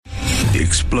The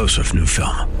explosive new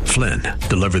film, Flynn,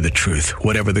 deliver the truth,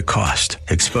 whatever the cost,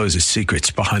 exposes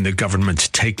secrets behind the government's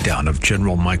takedown of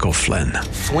General Michael Flynn.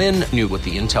 Flynn knew what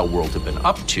the intel world had been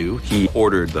up to. He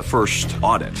ordered the first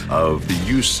audit of the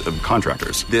use of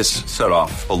contractors. This set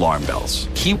off alarm bells.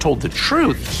 He told the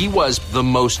truth. He was the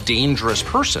most dangerous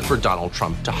person for Donald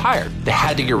Trump to hire. They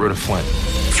had to get rid of Flynn.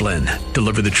 Flynn,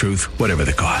 deliver the truth, whatever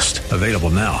the cost. Available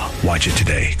now. Watch it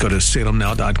today. Go to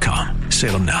salemnow.com.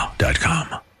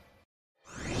 salemnow.com.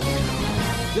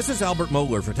 This is Albert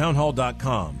Mohler for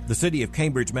townhall.com. The city of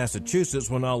Cambridge, Massachusetts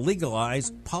will now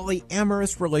legalize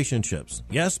polyamorous relationships.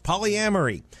 Yes,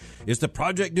 polyamory is the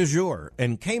project du jour,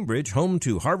 and Cambridge, home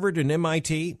to Harvard and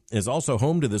MIT, is also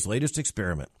home to this latest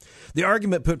experiment. The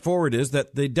argument put forward is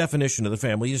that the definition of the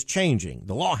family is changing.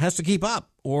 The law has to keep up,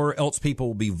 or else people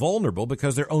will be vulnerable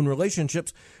because their own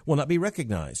relationships will not be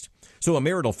recognized. So a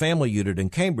marital family unit in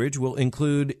Cambridge will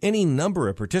include any number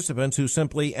of participants who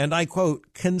simply, and I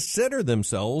quote, consider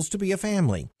themselves to be a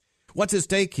family. What's at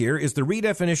stake here is the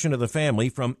redefinition of the family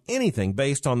from anything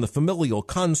based on the familial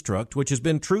construct, which has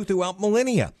been true throughout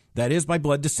millennia. That is, by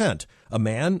blood descent. A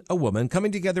man, a woman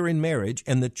coming together in marriage,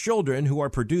 and the children who are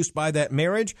produced by that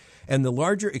marriage, and the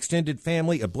larger extended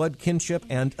family of blood kinship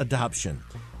and adoption.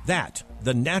 That,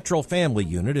 the natural family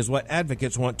unit, is what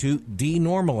advocates want to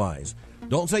de-normalize.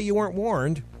 Don't say you weren't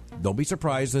warned. Don't be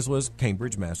surprised this was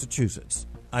Cambridge, Massachusetts.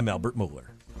 I'm Albert Mohler.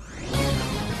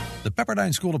 The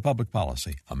Pepperdine School of Public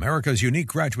Policy, America's unique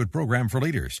graduate program for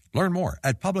leaders. Learn more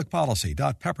at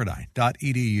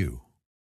publicpolicy.pepperdine.edu.